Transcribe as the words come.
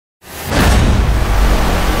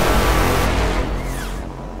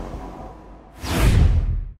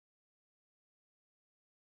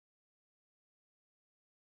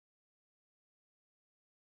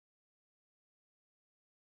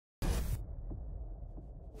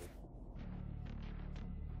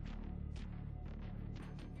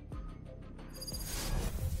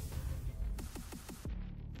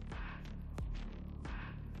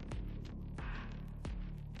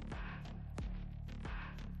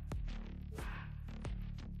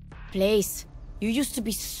place. You used to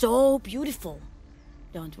be so beautiful.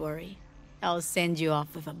 Don't worry. I'll send you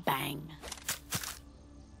off with a bang.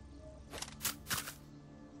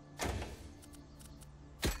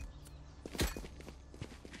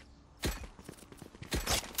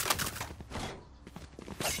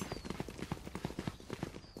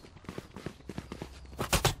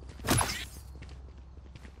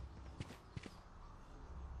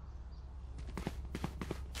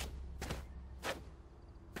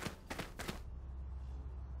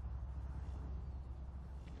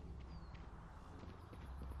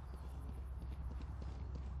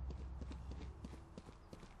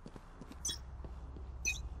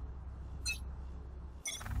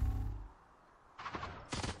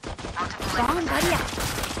 Bomb buddy out.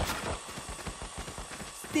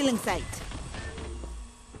 Still in sight.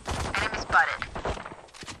 Enemy spotted.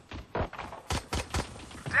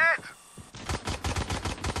 Dead!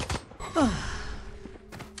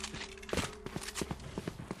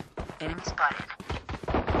 Enemy spotted.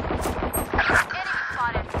 Enemy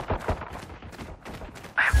spotted.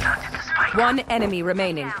 I have planted the spike. One enemy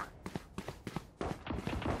remaining. Down.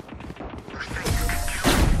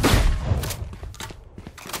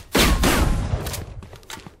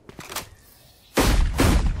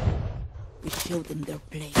 We showed them their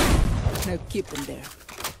place. Now keep them there.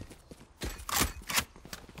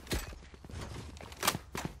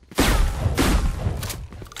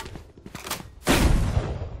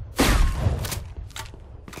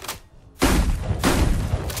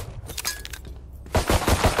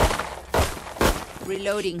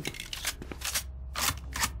 Reloading.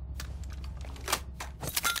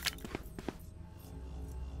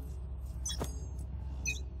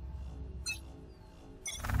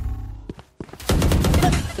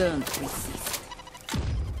 Don't resist.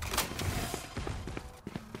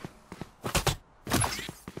 Okay.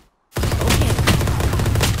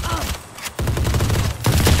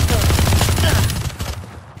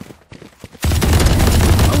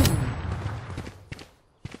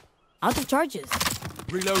 Out of charges.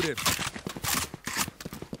 Reloaded.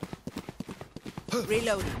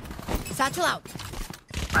 Reloading. Satchel out.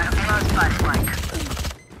 I have lost by flank.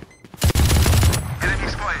 Enemy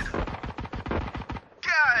spotted.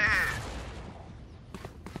 Get out of here!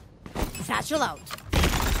 Satchel out.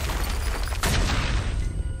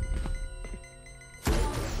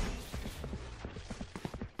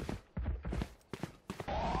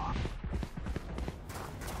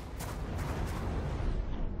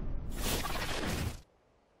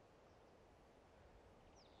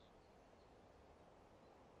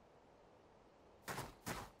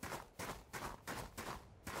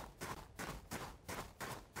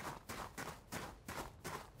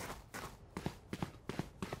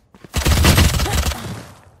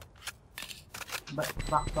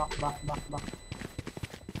 Back.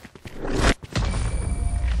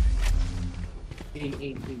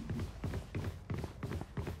 A.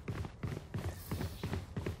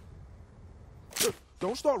 Look,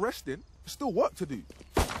 don't start resting. There's still work to do.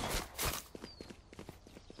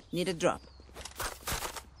 Need a drop.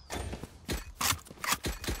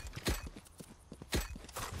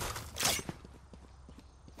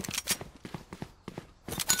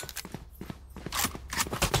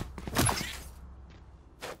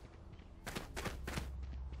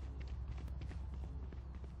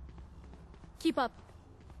 Keep up.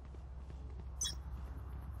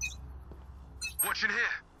 Watching here.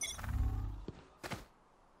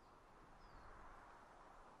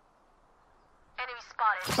 Enemy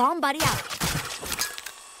spotted. Bomb buddy out.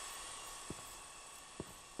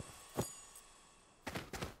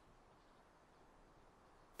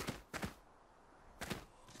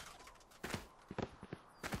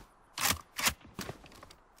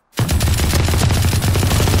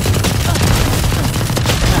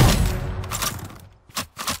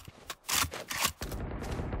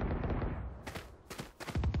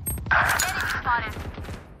 Enemy spotted.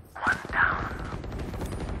 One down.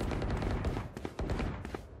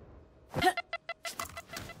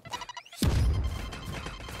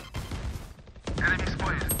 Enemy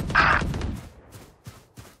spotted.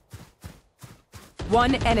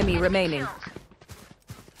 One enemy remaining.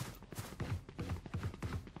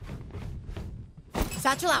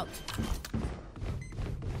 Satchel out.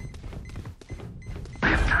 I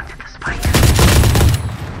have planted the spike.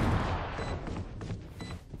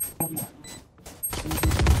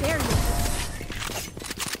 There you go.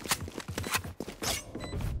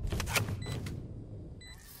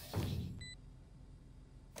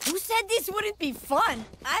 Who said this wouldn't be fun?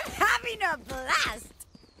 I'm having a blast.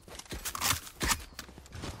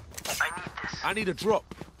 I need this. I need a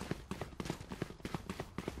drop.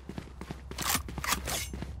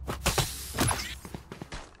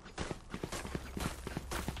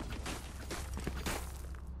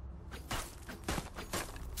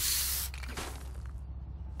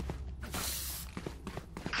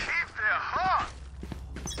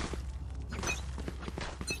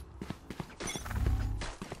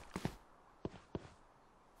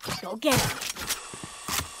 Go get him.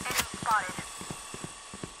 Enemy spotted.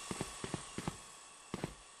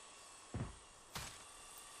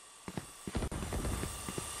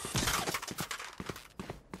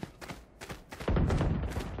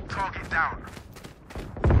 Target down.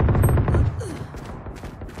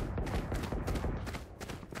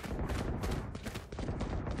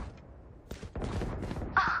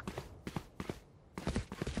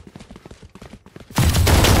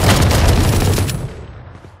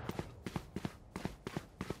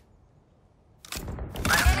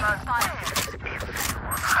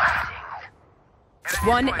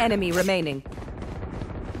 One enemy remaining.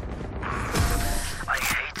 I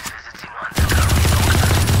hate visiting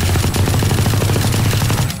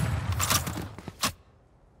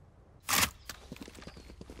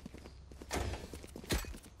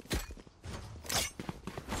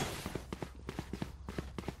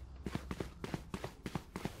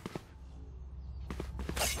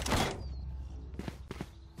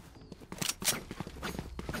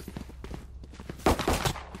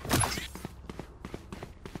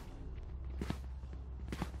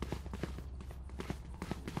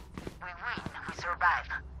Survive.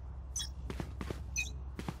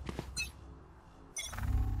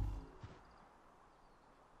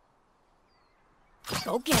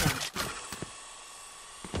 Go get him.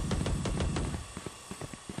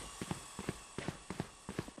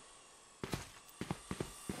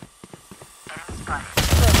 Enemy spotted.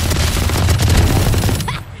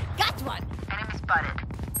 Got one. Enemy spotted.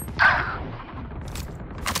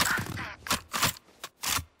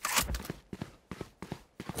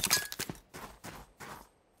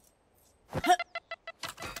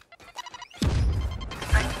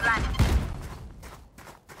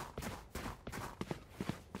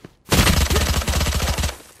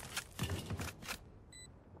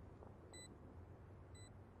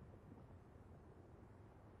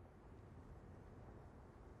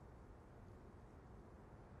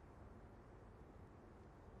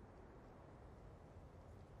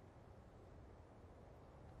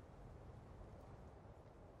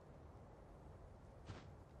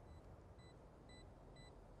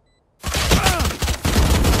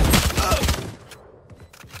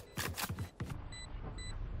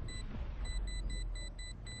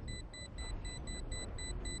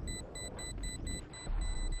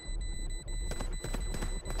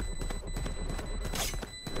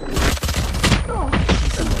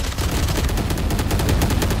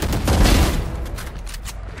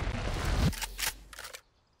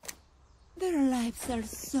 Their lives are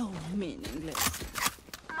so meaningless.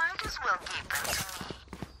 Might as well give them to me.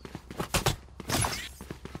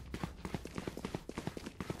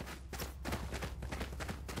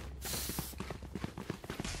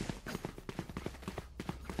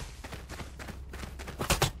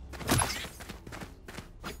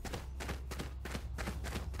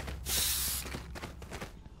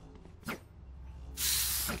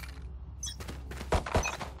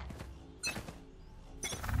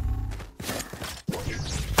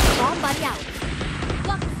 Somebody out.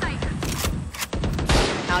 Block the sight.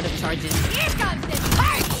 Out of charges. Here comes the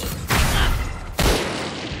party!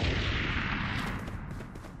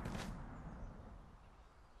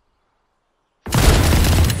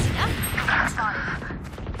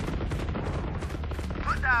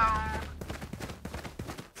 Put down.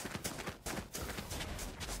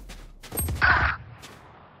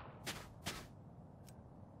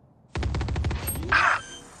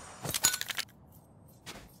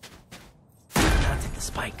 Planted the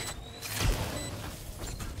spike.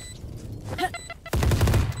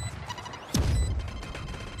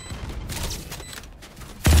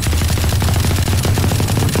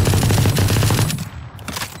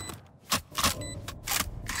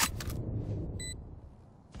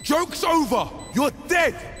 Joke's over! You're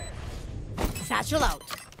dead! Satchel out.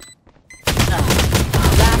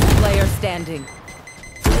 Last player standing.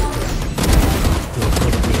 You're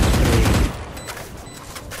gonna be afraid.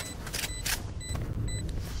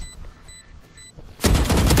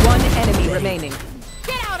 One enemy remaining.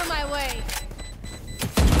 Get out of my way!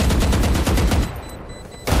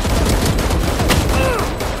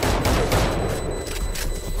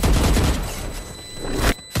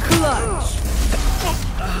 Clutch!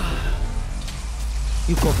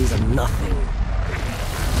 You copies are nothing.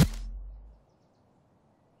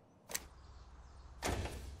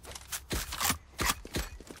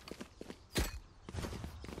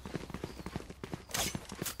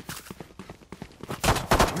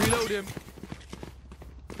 Reload him.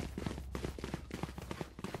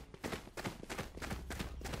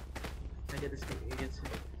 I get the spike, I get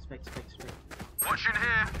spike. Watch in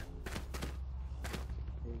here.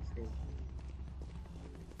 Stay.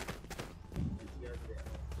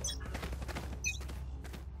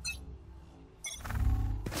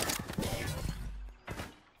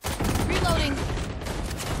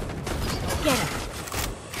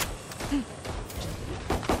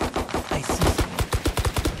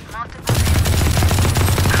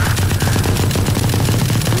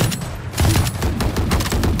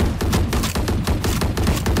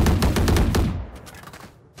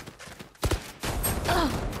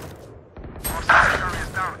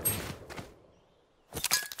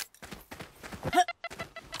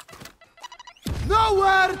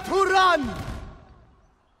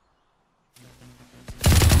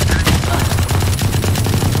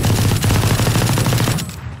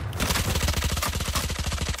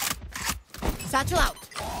 Satchel out.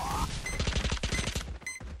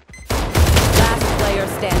 Last player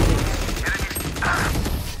standing.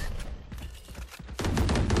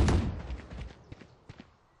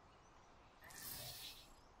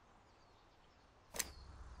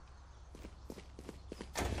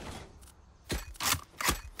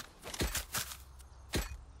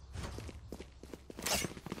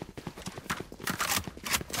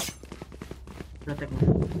 Protect me.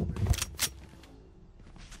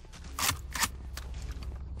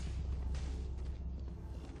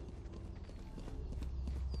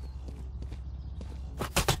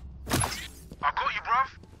 I got you, bruv.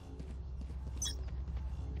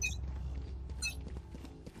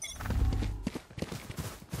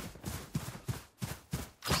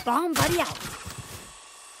 Bomb buddy out.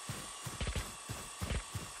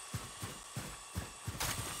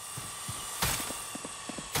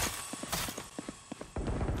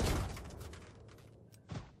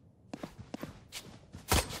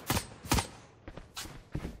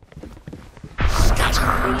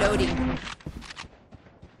 Reloading.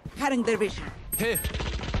 Cutting their vision. Here.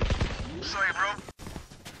 Sorry, bro.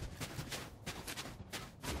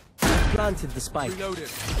 Planted the spike. Reloaded.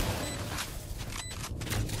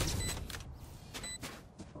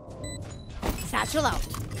 Satchel out.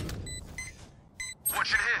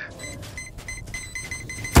 Watch it here.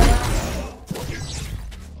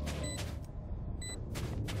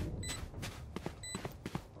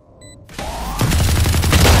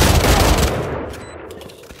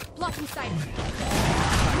 Blocking sight.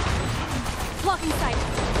 Blocking sight.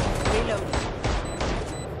 Reloading.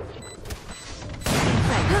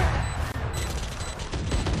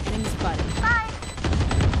 Enemy spotted.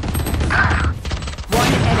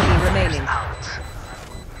 One enemy remaining.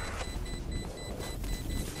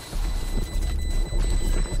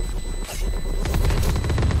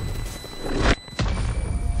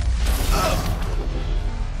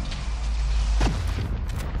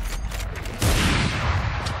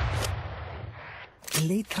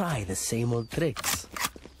 They try the same old tricks.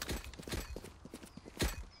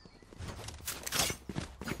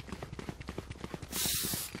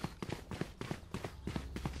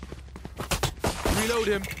 Reload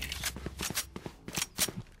him.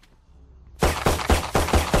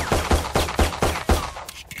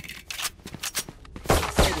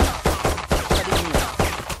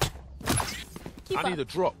 I need a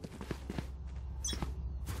drop.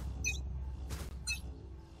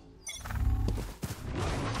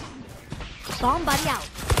 Bomb buddy out.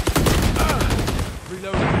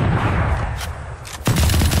 Reloading.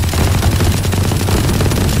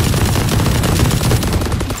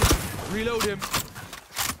 Reload him.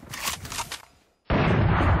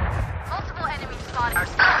 Multiple enemies spotted. Our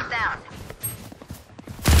spot down.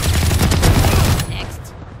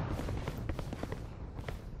 Next.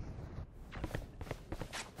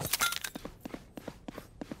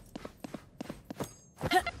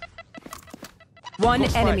 One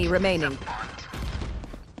enemy remaining.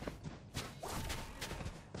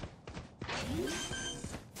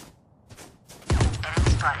 Enemy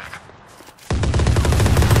spotted.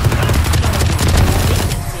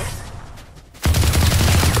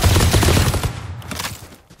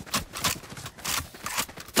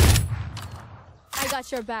 I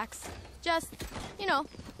got your backs. Just, you know,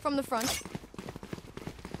 from the front.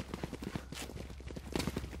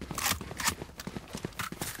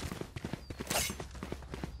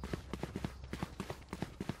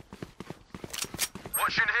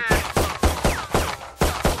 Watch in here.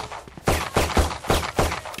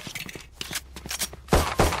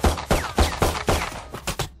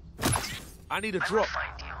 I need a I will drop.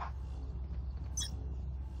 find you.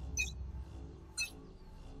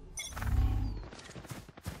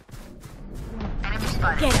 Enemy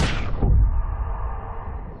spotted. Get him.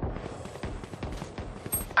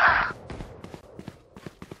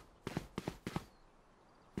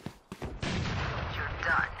 You're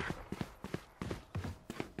done.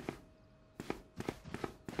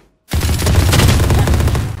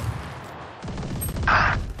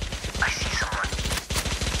 I see someone.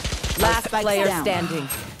 Last Spikes player down. standing.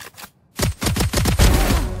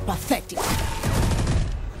 Pathetic.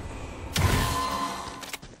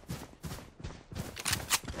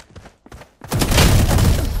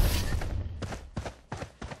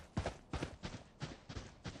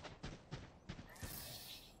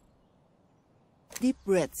 Deep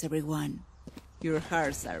breaths, everyone. Your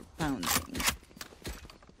hearts are pounding.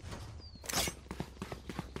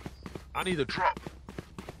 I need a drop.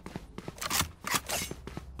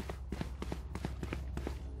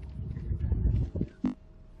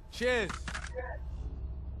 Cheers.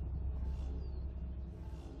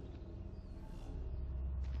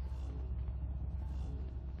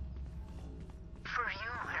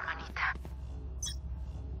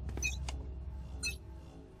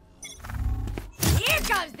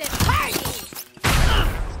 comes the party!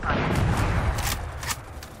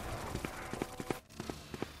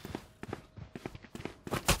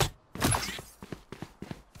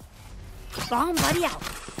 Bomb buddy out.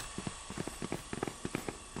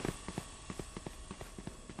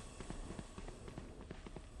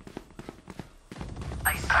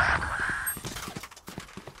 I see someone.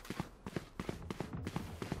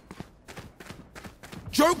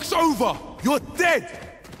 Joke's over! You're dead!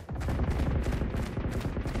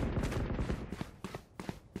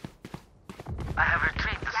 I have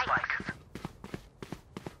retrieved the spike.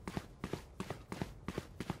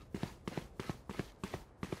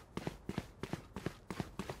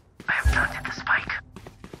 I have planted the spike.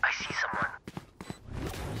 I see someone.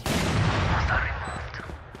 Hostile removed.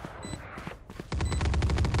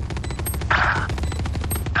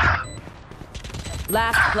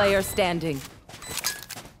 Last player standing.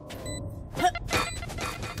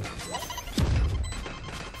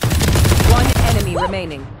 One enemy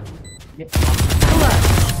remaining.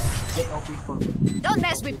 Don't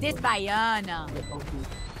mess with this Bayana.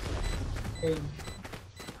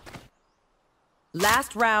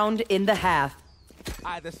 Last round in the half.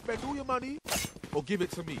 Either spend all your money or give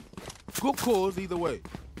it to me. Good cause either way.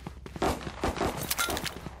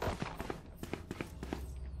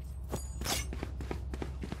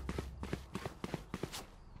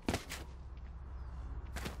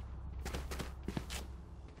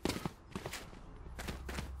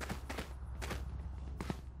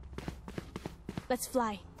 Let's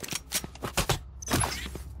fly.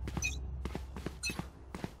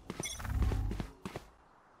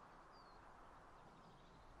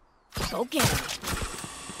 Go get him.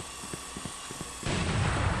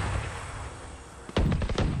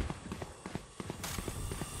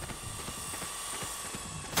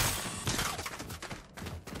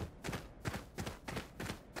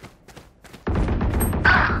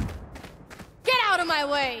 Get out of my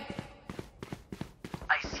way!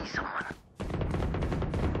 I see someone.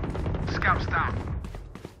 Scouts down.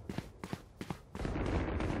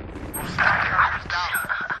 Scouts down.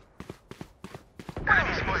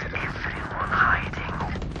 Enemy spotted. Everyone hiding.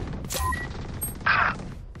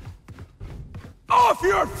 Off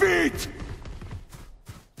your feet!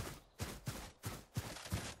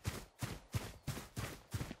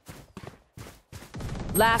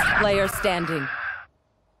 Last player standing.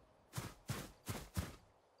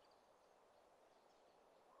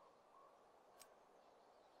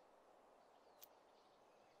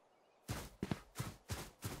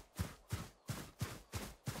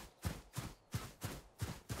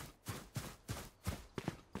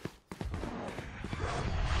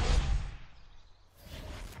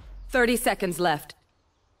 Thirty seconds left.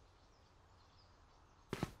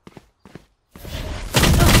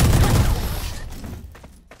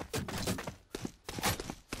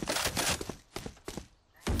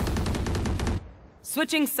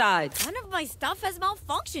 Switching sides. None of my stuff has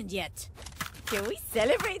malfunctioned yet. Can we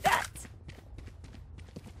celebrate that?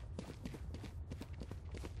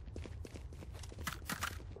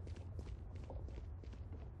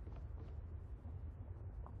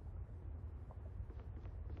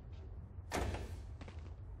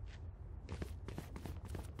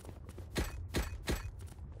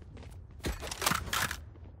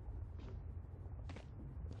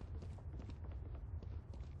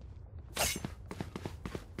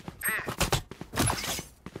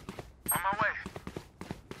 On my way.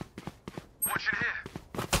 Watch it here.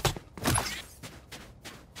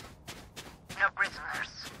 No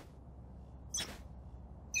prisoners.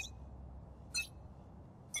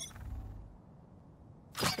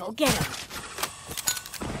 Go get him.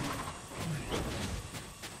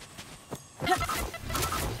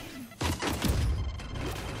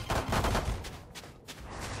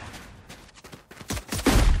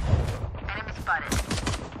 Enemy spotted.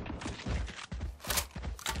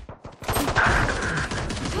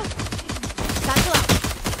 Satchel out.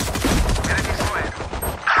 Enemy spotted.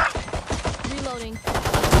 Reloading.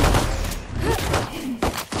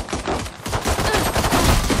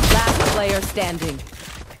 Last player standing.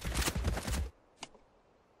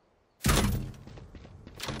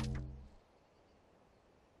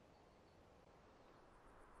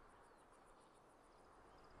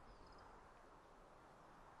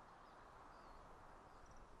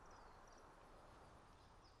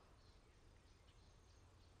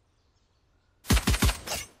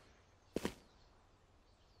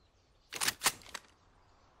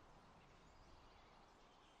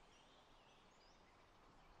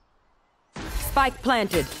 Spike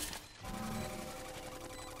planted.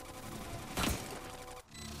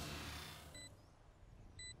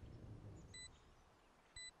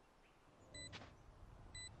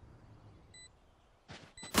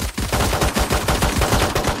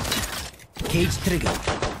 Cage trigger.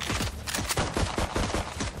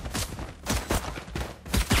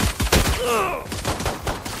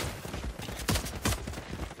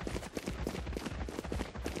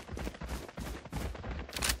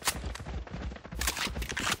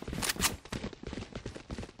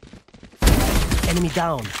 Enemy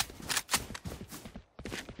down.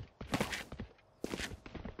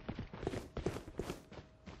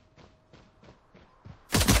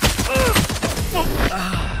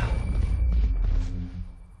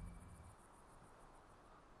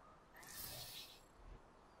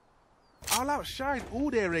 I'll outshine all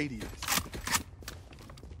their radius.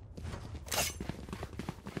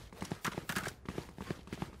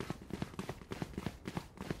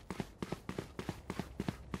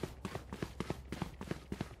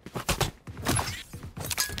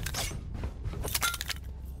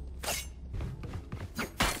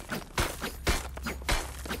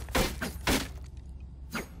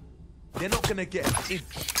 They're not gonna get an inch.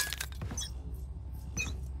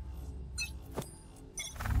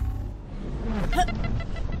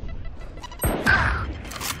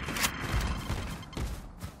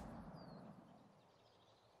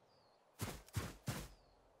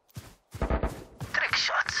 Trick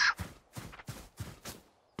shots.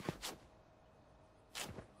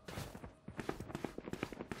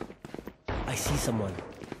 I see someone.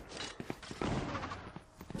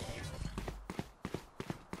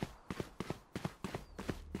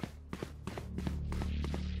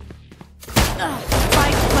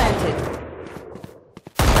 Spike planted.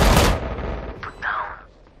 Put down.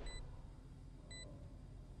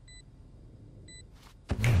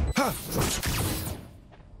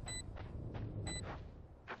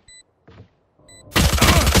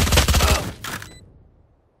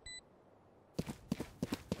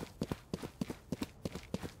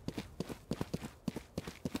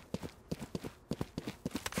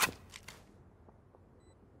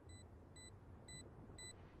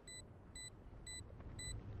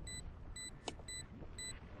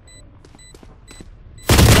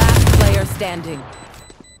 Last player standing.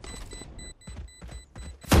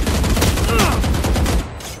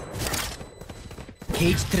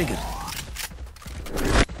 Cage trigger.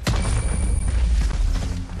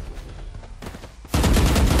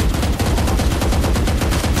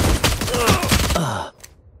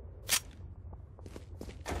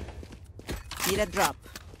 Need a drop.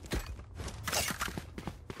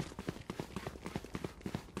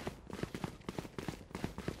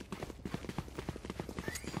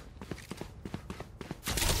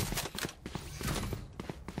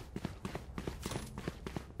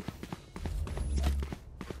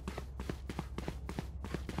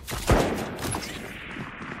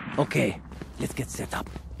 Okay, let's get set up.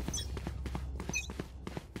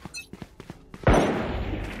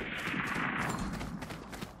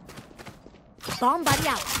 Bomb buddy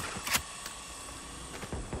out.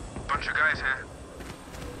 Bunch of guys here.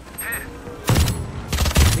 Here.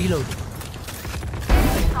 Reloading.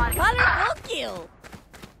 Colorful kill.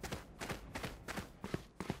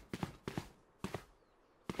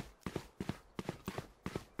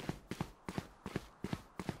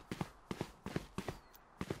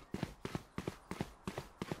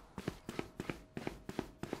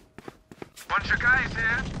 Bunch of guys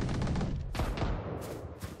here.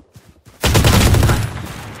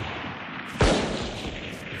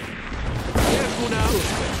 Careful now.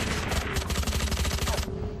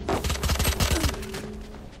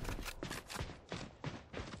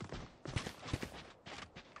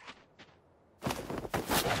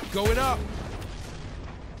 Going up.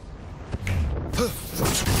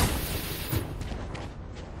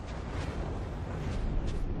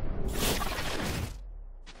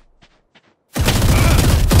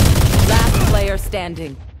 Last player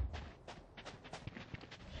standing.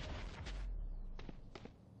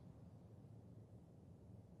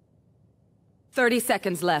 Thirty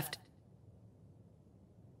seconds left.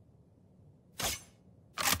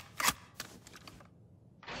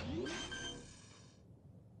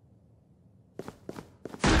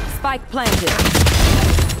 Spike planted.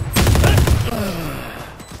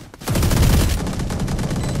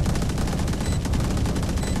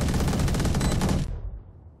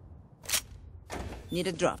 Need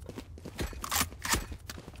a drop.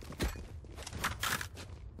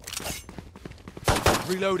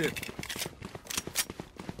 Reloading.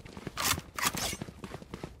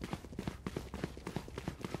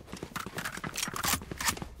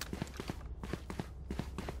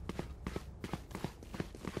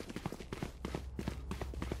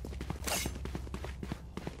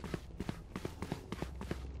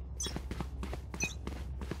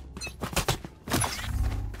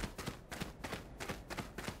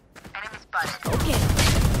 Enemy spotted.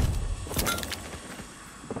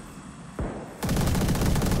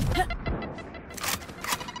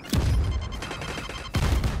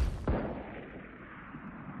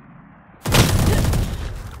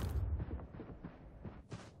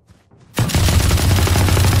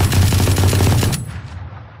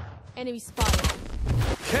 Enemy spotted.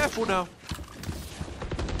 Careful now.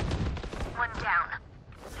 One down.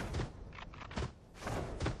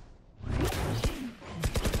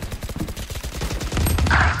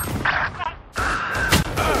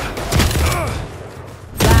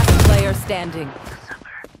 Last player standing.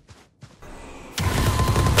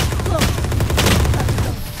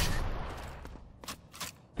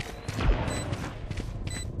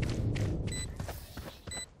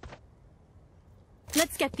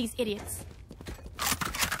 Let's get these idiots.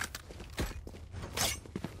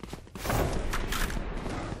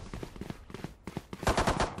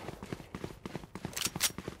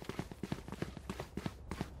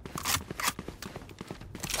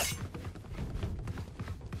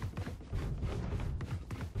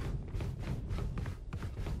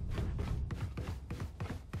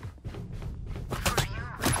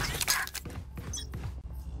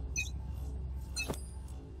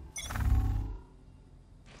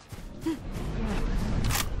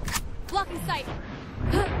 Blocking sight.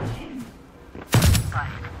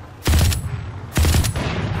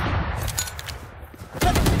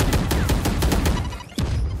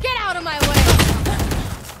 Get out of my way.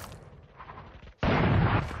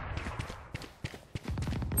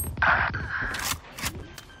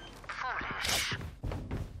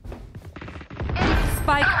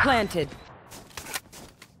 Spike planted.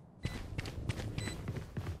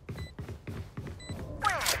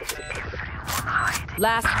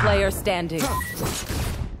 Last player standing.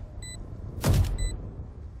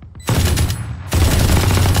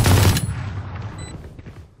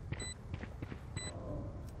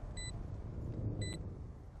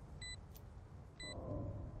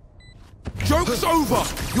 Joke's over!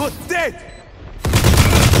 You're dead!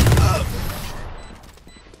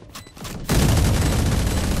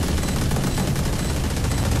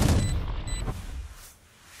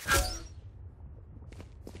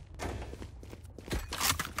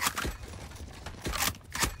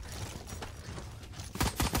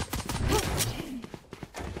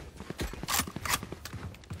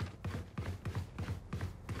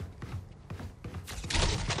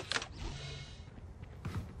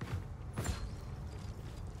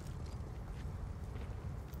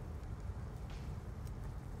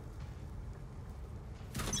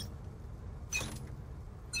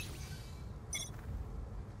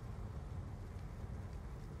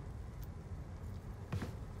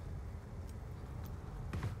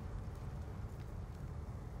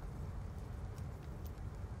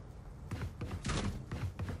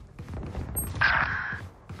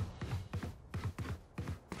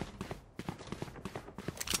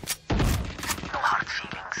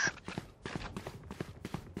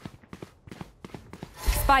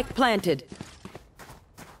 Spike planted.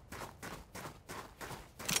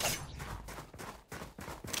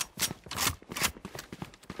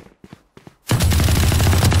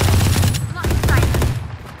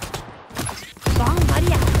 Bomb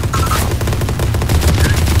buddy out.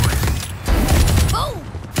 Boom!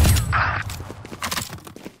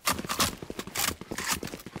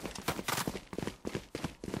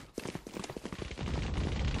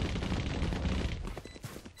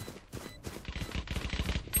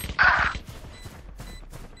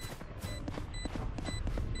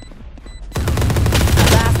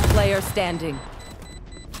 Last player standing.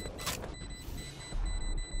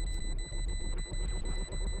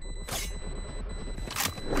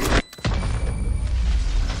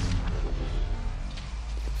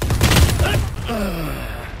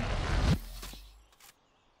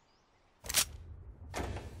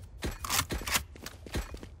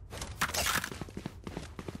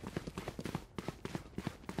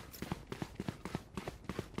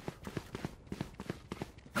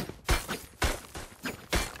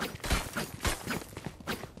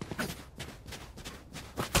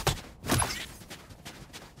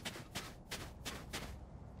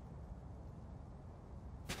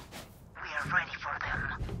 Ready for them.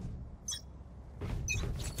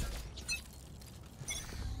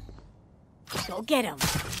 Go get him.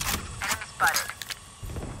 Enemy spotted.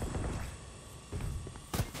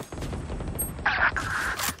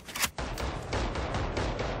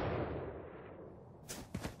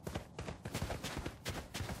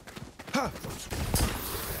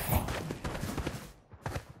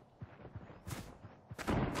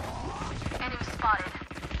 Enemy spotted.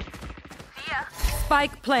 See ya.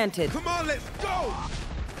 Spike planted. Come on, let's go!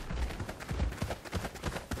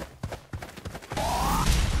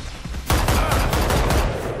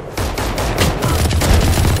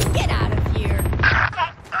 Get out of here.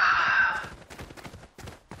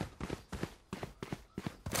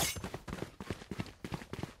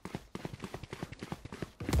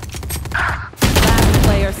 Last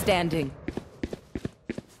player standing.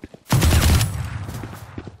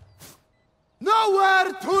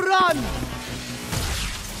 to run!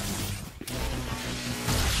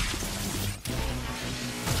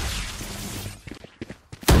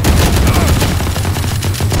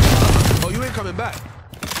 Oh, you ain't coming back.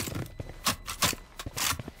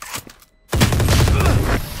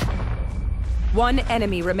 One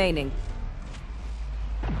enemy remaining.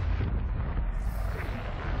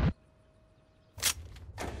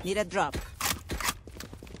 Need a drop.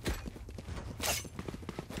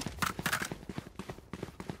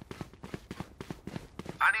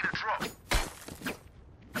 I need a drop.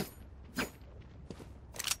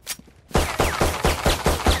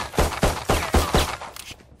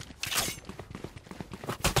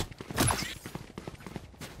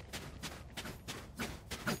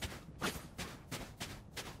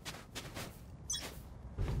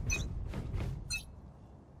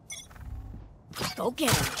 Go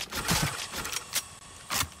get him.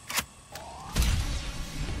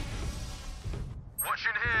 Watch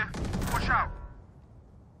in here. Watch out.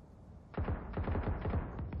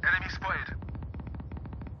 Enemy spotted.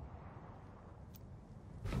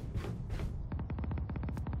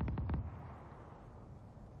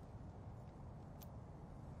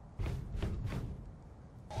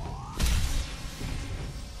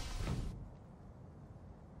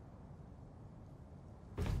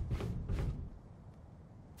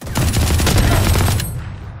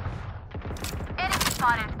 Enemy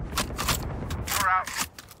spotted. You're out.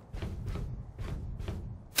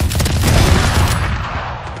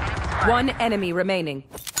 One enemy remaining.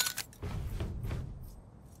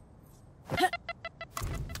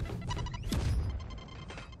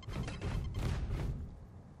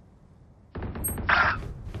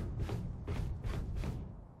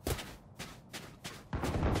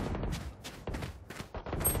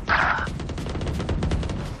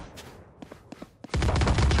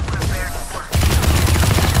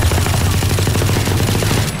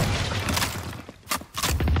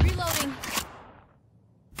 Reloading.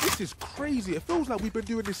 This is crazy. It feels like we've been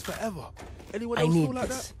doing this forever. Anyone I else need feel like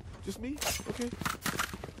this. that? Just me? Okay.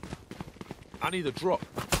 I need a drop.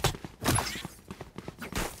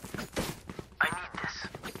 I need this.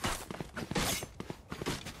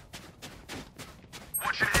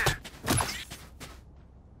 Watch in here.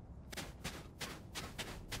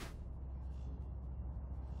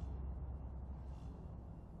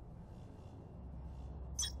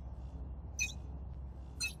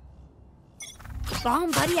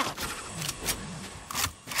 Bomb buddy out.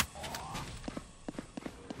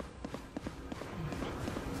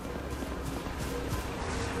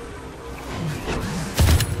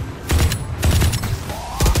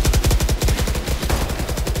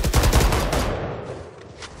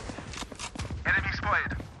 Enemy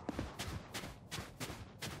spotted.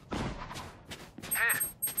 Here.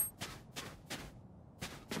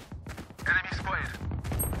 Enemy spotted.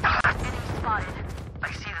 Enemy spotted.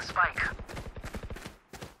 I see the spike.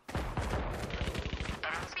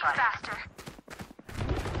 Enemy spotted. Faster.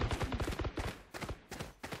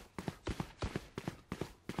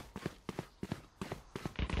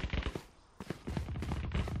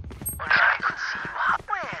 Only I could see you.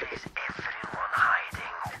 Where is everyone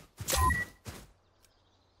hiding?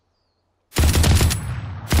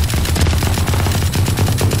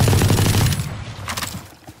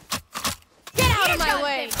 Get out of my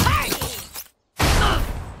way.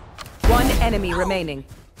 One enemy remaining.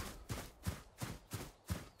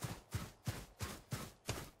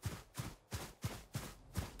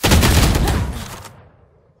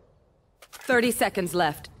 Thirty seconds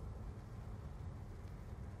left.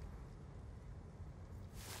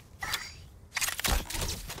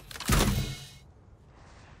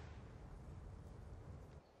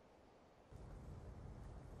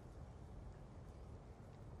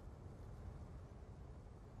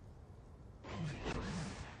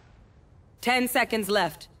 Ten seconds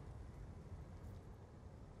left.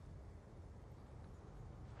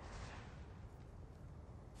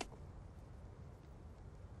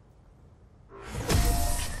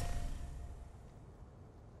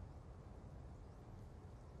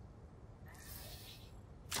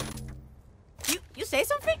 You say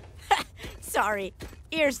something? Sorry,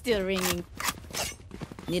 ear's still ringing.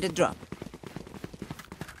 Need a drop.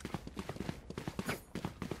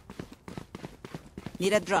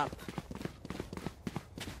 Need a drop.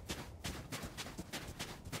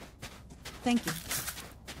 Thank you.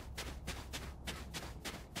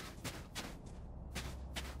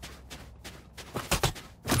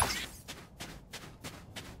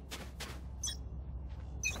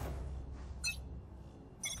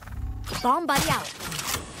 Bomb buddy out.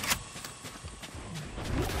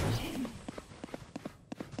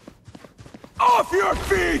 Off your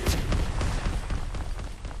feet!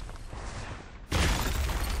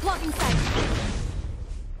 Blocking sight.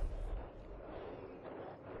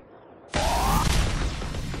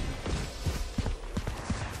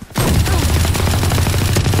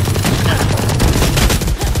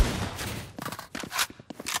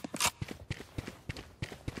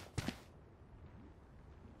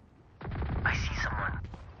 I see someone.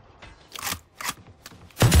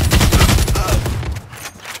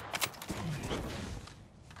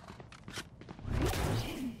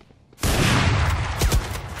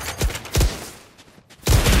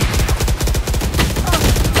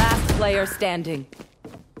 Last player standing.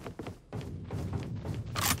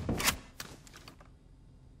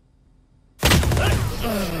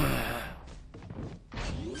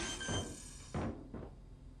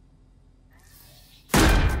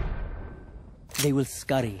 They will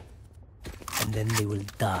scurry, and then they will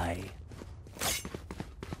die.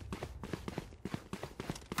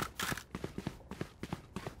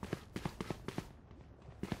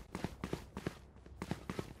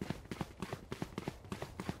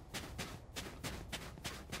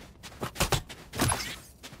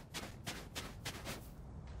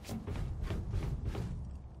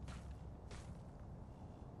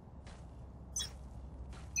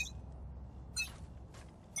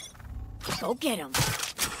 Go get him.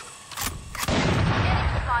 Enemy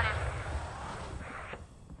spotted.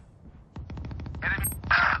 Enemy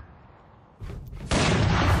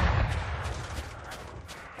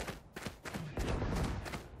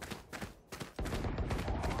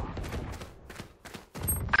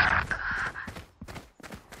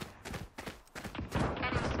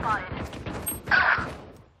spotted.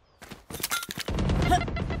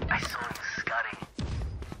 I saw you, Scotty.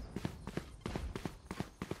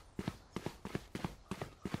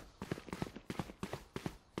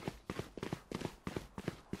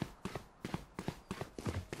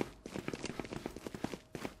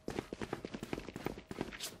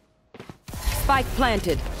 Spike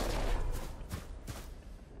planted.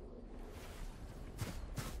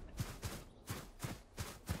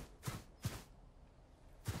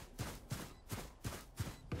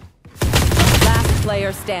 Last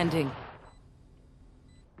player standing.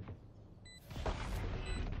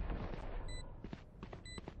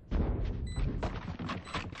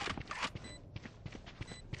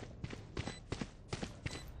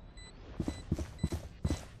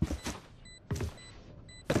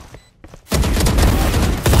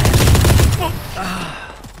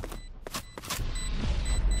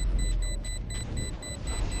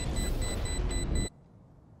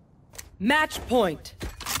 Match point.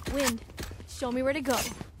 Wind. Show me where to go.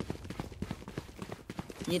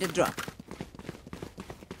 Need a drop.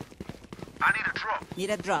 I need a drop. Need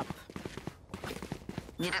a drop.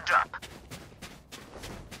 Need a drop.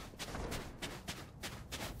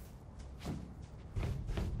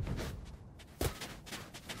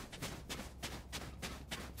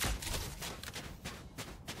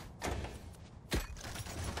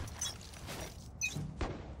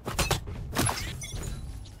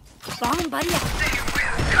 Bomb buddy.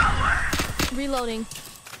 Reloading.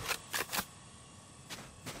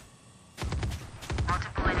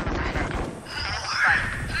 Multiple enemies ahead.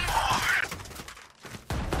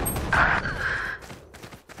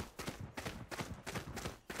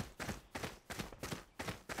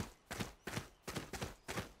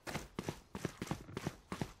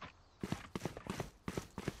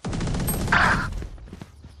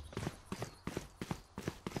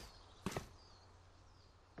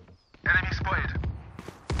 Enemy spotted. Enemy spotted.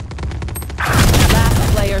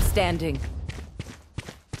 Last player standing.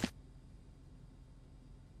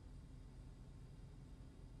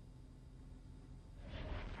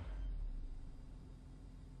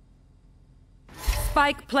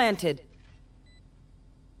 Spike planted.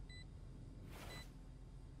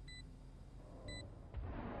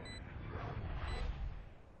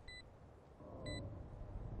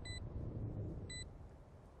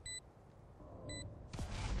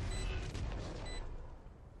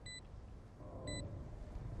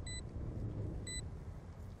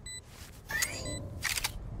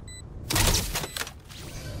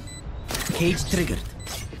 Cage triggered.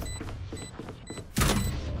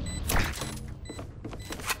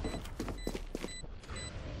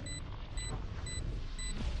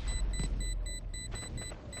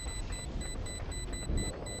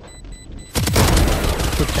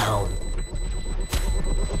 Put down.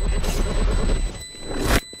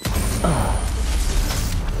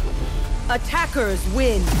 Attackers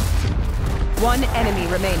win. One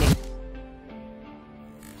enemy remaining.